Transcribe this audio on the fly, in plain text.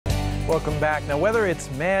Welcome back. Now, whether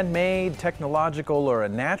it's man-made, technological, or a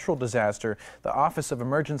natural disaster, the Office of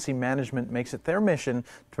Emergency Management makes it their mission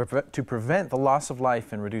to prevent the loss of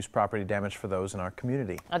life and reduce property damage for those in our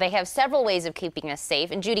community. Well, they have several ways of keeping us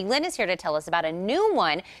safe, and Judy Lynn is here to tell us about a new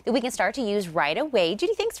one that we can start to use right away.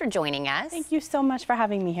 Judy, thanks for joining us. Thank you so much for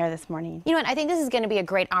having me here this morning. You know what, I think this is going to be a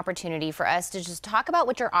great opportunity for us to just talk about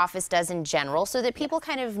what your office does in general so that people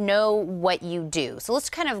kind of know what you do. So let's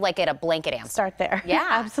kind of like get a blanket answer. Start there. Yeah.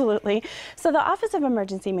 Absolutely. So the Office of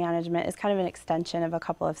Emergency Management is kind of an extension of a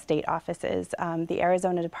couple of state offices, the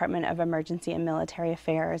Arizona Department of Emergency and Military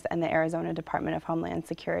Affairs and the Arizona Department of Homeland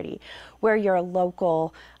Security. We're your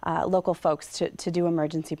local folks to do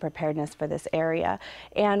emergency preparedness for this area.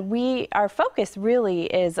 And our focus really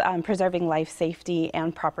is preserving life safety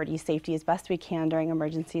and property safety as best we can during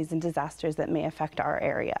emergencies and disasters that may affect our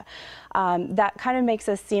area. That kind of makes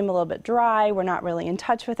us seem a little bit dry. We're not really in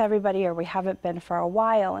touch with everybody, or we haven't been for a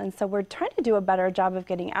while. And so we're trying to do a better job of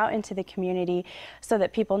getting out into the community so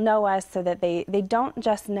that people know us, so that they don't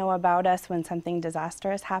just know about us when something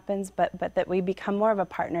disastrous happens, but that we become more of a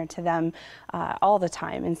partner to them all the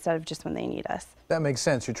time instead of just when they need us. That makes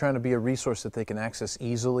sense. You're trying to be a resource that they can access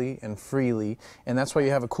easily and freely, and that's why you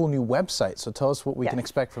have a cool new website. So tell us what we can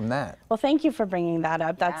expect from that. Well, thank you for bringing that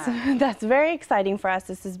up. That's very exciting for us.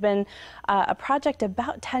 This has been a project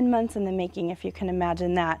about 10 months in the making, if you can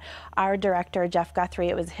imagine that. Our director, Jeff Guthrie,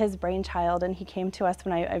 it was his brainchild, and he came to us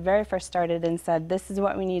when I very first started and said, this is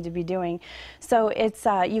what we need to be doing. So it's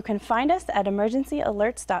you can find us at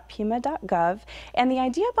emergencyalerts.pima.gov, and the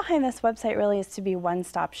idea behind this website really is to be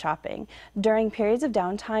one-stop shopping. During periods of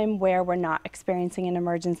downtime where we're not experiencing an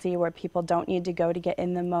emergency, where people don't need to go to get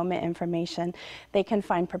in the moment information, they can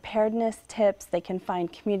find preparedness tips, they can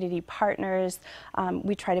find community partners.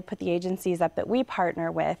 We try to put the agencies up that we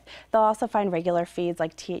partner with. They'll also find regular feeds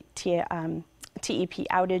like TEP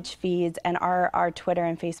outage feeds, and our Twitter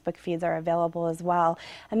and Facebook feeds are available as well.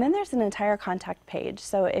 And then there's an entire contact page.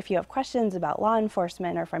 So if you have questions about law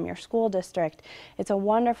enforcement or from your school district, it's a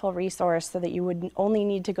wonderful resource so that you would only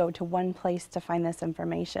need to go to one place to find this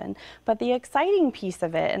information. But the exciting piece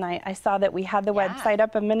of it, and I saw that we had the website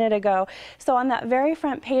up a minute ago, so on that very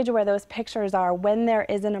front page where those pictures are, when there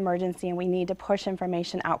is an emergency and we need to push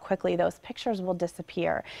information out quickly, those pictures will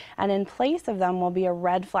disappear. And in place of them will be a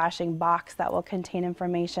red flashing box that will contain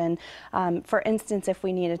information. For instance, if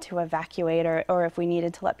we needed to evacuate or if we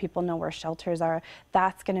needed to let people know where shelters are,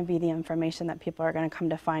 that's going to be the information that people are going to come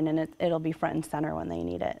to find, and it'll be front and center when they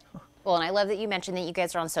need it. Well, and I love that you mentioned that you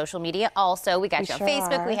guys are on social media also. We got you on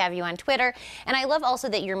Facebook, we have you on Twitter. And I love also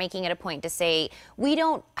that you're making it a point to say, we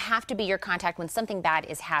don't have to be your contact when something bad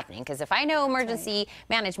is happening. Because if I know emergency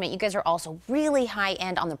management, you guys are also really high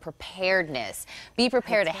end on the preparedness. Be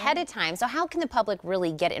prepared ahead of time. So how can the public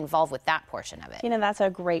really get involved with that portion of it? You know, that's a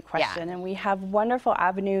great question. And we have wonderful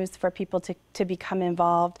avenues for people to become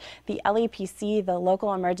involved. The LEPC, the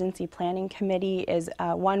Local Emergency Planning Committee, is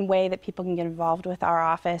one way that people can get involved with our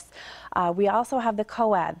office. We also have the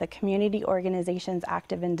COAD, the Community Organizations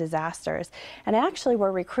Active in Disasters. And actually,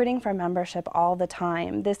 we're recruiting for membership all the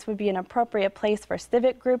time. This would be an appropriate place for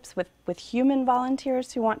civic groups with human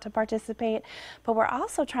volunteers who want to participate. But we're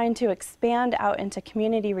also trying to expand out into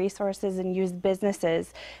community resources and use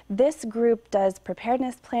businesses. This group does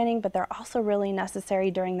preparedness planning, but they're also really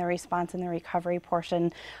necessary during the response and the recovery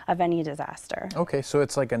portion of any disaster. Okay, so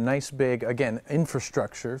it's like a nice big, again,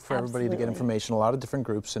 infrastructure for everybody to get information, a lot of different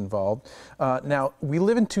groups involved. Now, we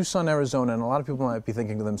live in Tucson, Arizona, and a lot of people might be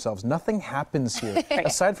thinking to themselves, nothing happens here.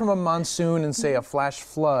 Aside from a monsoon and, say, a flash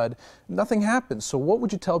flood, nothing happens. So what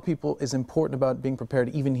would you tell people is important about being prepared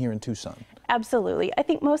even here in Tucson? Absolutely. I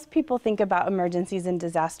think most people think about emergencies and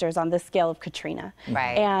disasters on the scale of Katrina.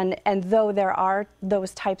 Right. And though there are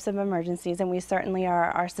those types of emergencies, and we certainly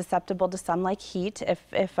are susceptible to some, like heat,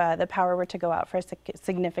 if the power were to go out for a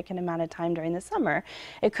significant amount of time during the summer,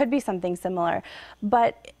 it could be something similar.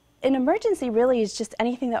 But an emergency really is just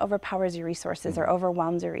anything that overpowers your resources or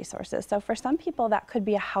overwhelms your resources. So for some people, that could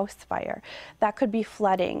be a house fire. That could be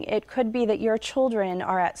flooding. It could be that your children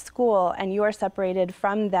are at school and you are separated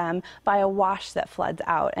from them by a wash that floods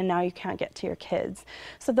out, and now you can't get to your kids.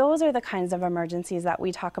 So those are the kinds of emergencies that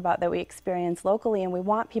we talk about, that we experience locally, and we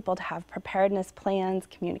want people to have preparedness plans,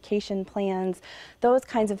 communication plans. Those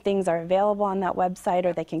kinds of things are available on that website,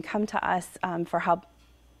 or they can come to us for help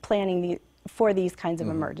planning for these kinds of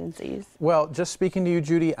emergencies. Well, just speaking to you,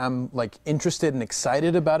 Judy, I'm like interested and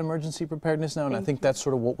excited about emergency preparedness now, and I think that's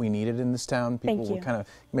sort of what we needed in this town. People were kind of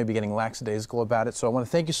maybe getting lackadaisical about it. So I want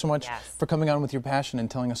to thank you so much for coming on with your passion and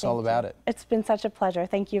telling us all about it. It's been such a pleasure.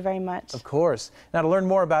 Thank you very much. Of course. Now, to learn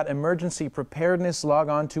more about emergency preparedness, log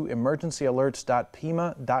on to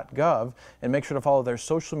emergencyalerts.pima.gov and make sure to follow their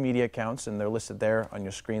social media accounts, and they're listed there on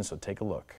your screen, so take a look.